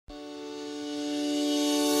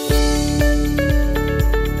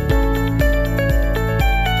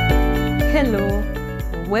Hello,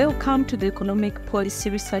 welcome to the Economic Policy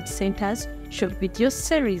Research Center's short video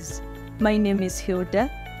series. My name is Hilda,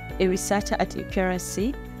 a researcher at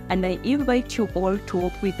EPRC, and I invite you all to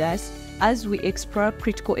work with us as we explore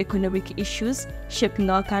critical economic issues shaping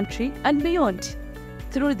our country and beyond.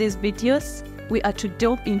 Through these videos, we are to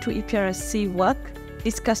delve into EPRC work,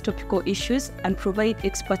 discuss topical issues, and provide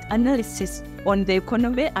expert analysis on the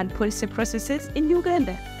economy and policy processes in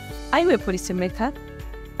Uganda. I'm a policymaker,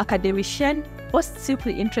 academician, or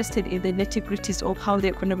simply interested in the nitty-gritties of how the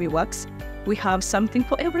economy works. We have something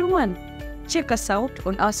for everyone. Check us out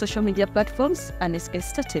on our social media platforms and let's get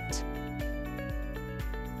started.